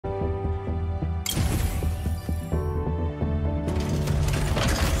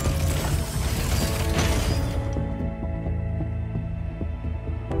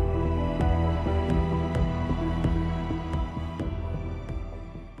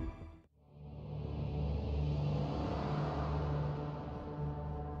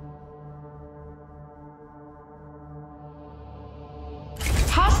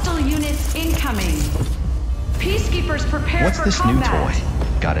incoming. Peacekeepers prepare What's for this combat. new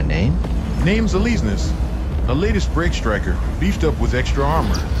toy? Got a name? Name's Elysius, a latest brake striker, beefed up with extra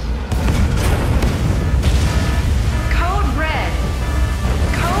armor. Code red.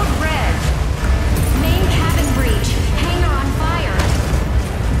 Code red. Main cabin breach. Hangar on fire.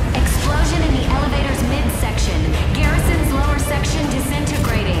 Explosion in the elevator's midsection. Garrison's lower section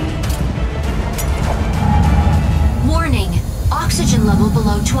disintegrating. Warning. Oxygen level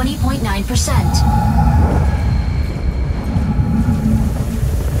below 20.9%.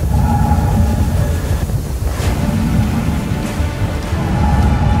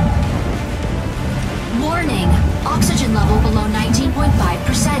 Warning. Oxygen level below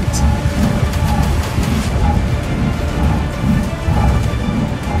 19.5%.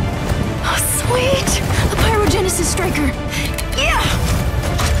 Oh, sweet! A pyrogenesis striker! Yeah!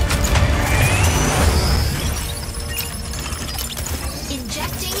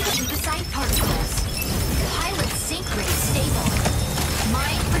 Injecting lymphocyte particles. Pilot sync rate stable.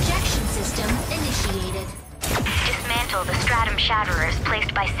 Mind projection system initiated. Dismantle the stratum shatterers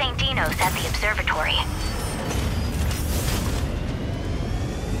placed by St. Dinos at the observatory.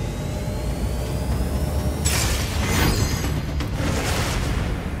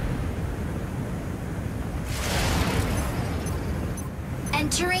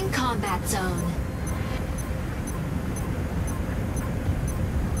 Entering combat zone.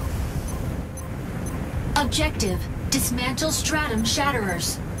 Objective: dismantle stratum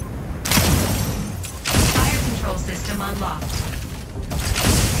shatterers. Fire control system unlocked.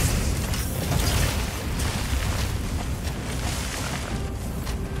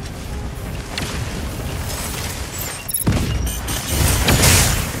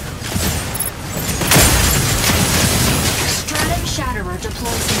 Stratum shatterer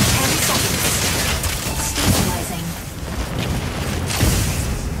deploys in 10 seconds. Stabilizing.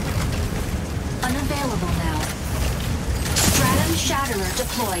 Unavailable now. Stratum shatterer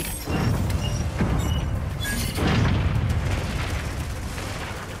deployed.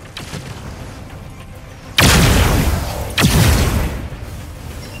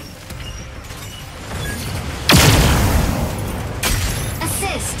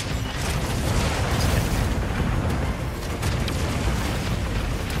 Assist.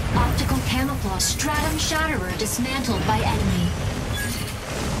 Optical camouflage. Stratum shatterer dismantled by enemy.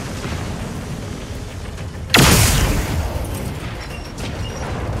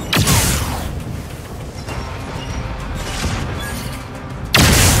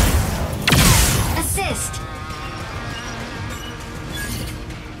 Assist.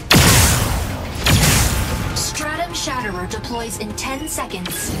 Stratum shatterer deploys in 10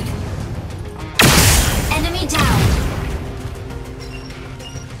 seconds. Enemy down.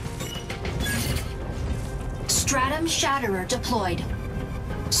 Stratum shatterer deployed.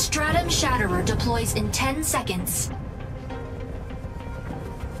 Stratum shatterer deploys in 10 seconds.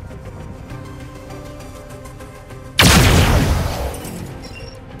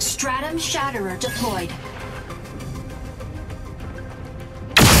 Stratum shatterer deployed.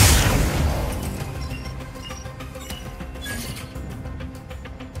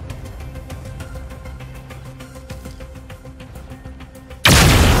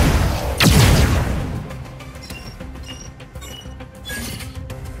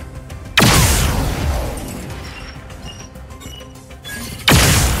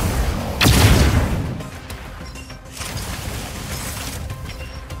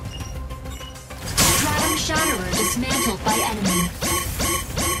 Stratum shatterer dismantled by enemy.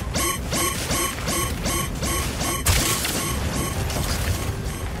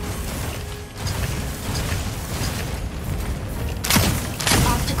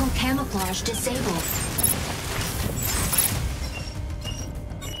 Optical camouflage disabled.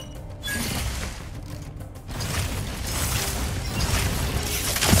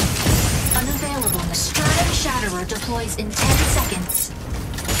 Unavailable. Stratum shatterer deploys in 10 seconds.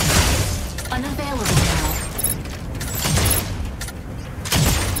 Unavailable now.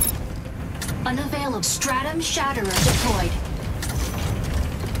 Unavailable. Stratum shatterer deployed.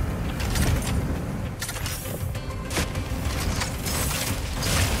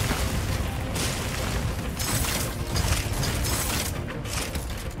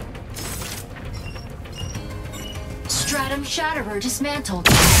 Stratum shatterer dismantled.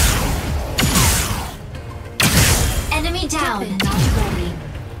 Enemy down. Not ready.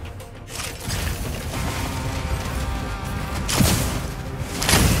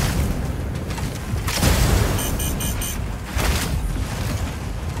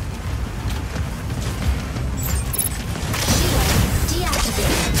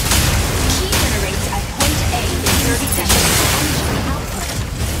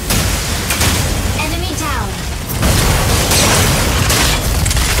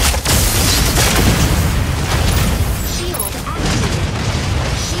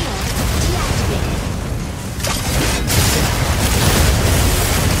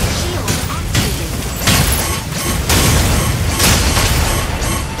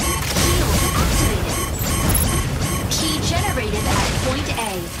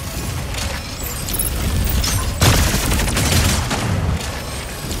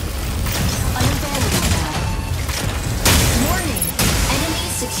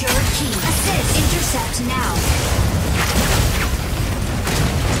 Secured key. Assist. Intercept now.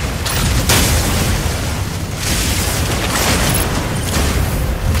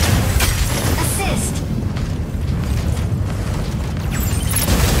 Assist.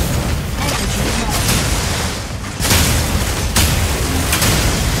 Energy low.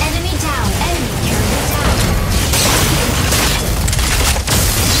 Enemy down. Enemy carrier down.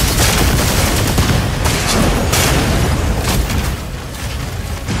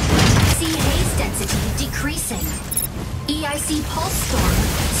 See haze density decreasing. EIC pulse storm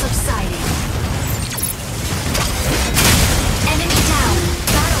subsiding. Enemy down.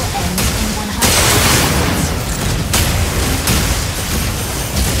 Battle ends in 100 seconds.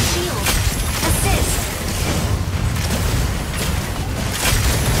 Shield. Assist.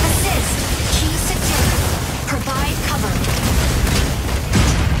 Assist. Key secure. Provide cover.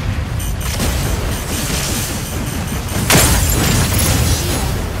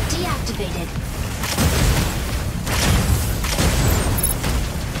 Shield deactivated.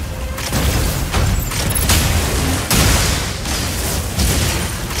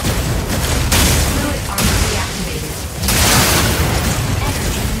 Fluid armor reactivated.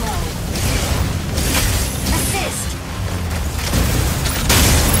 Energy low. Assist.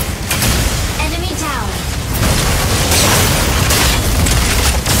 Enemy down.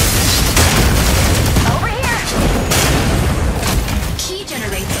 Over here! Key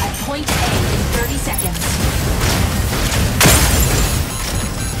generates at point A in 30 seconds.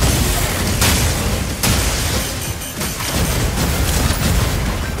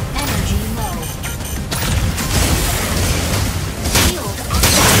 Energy low. Shield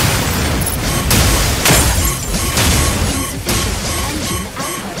activated. Insufficient engine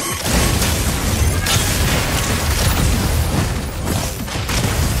output.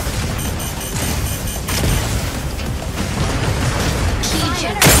 Key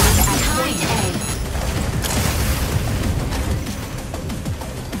generated at point A.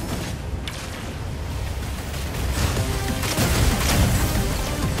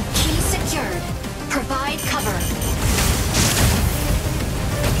 Key secured. Provide cover.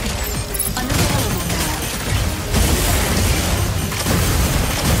 Unavailable now.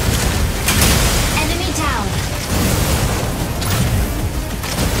 Enemy down.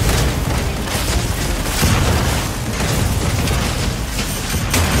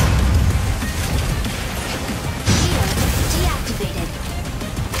 Shield deactivated.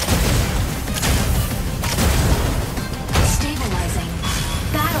 Stabilizing.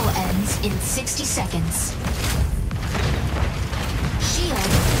 Battle ends in 60 seconds. Shield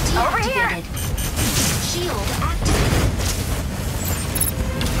Over here. deactivated. Shield activated.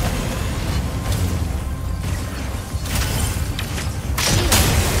 Shield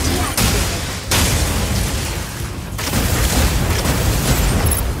deactivated.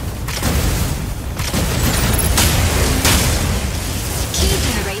 Key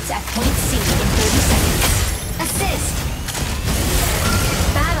generates at point C in 30 seconds. Assist.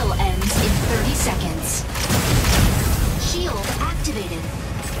 Battle ends in 30 seconds. Shield activated.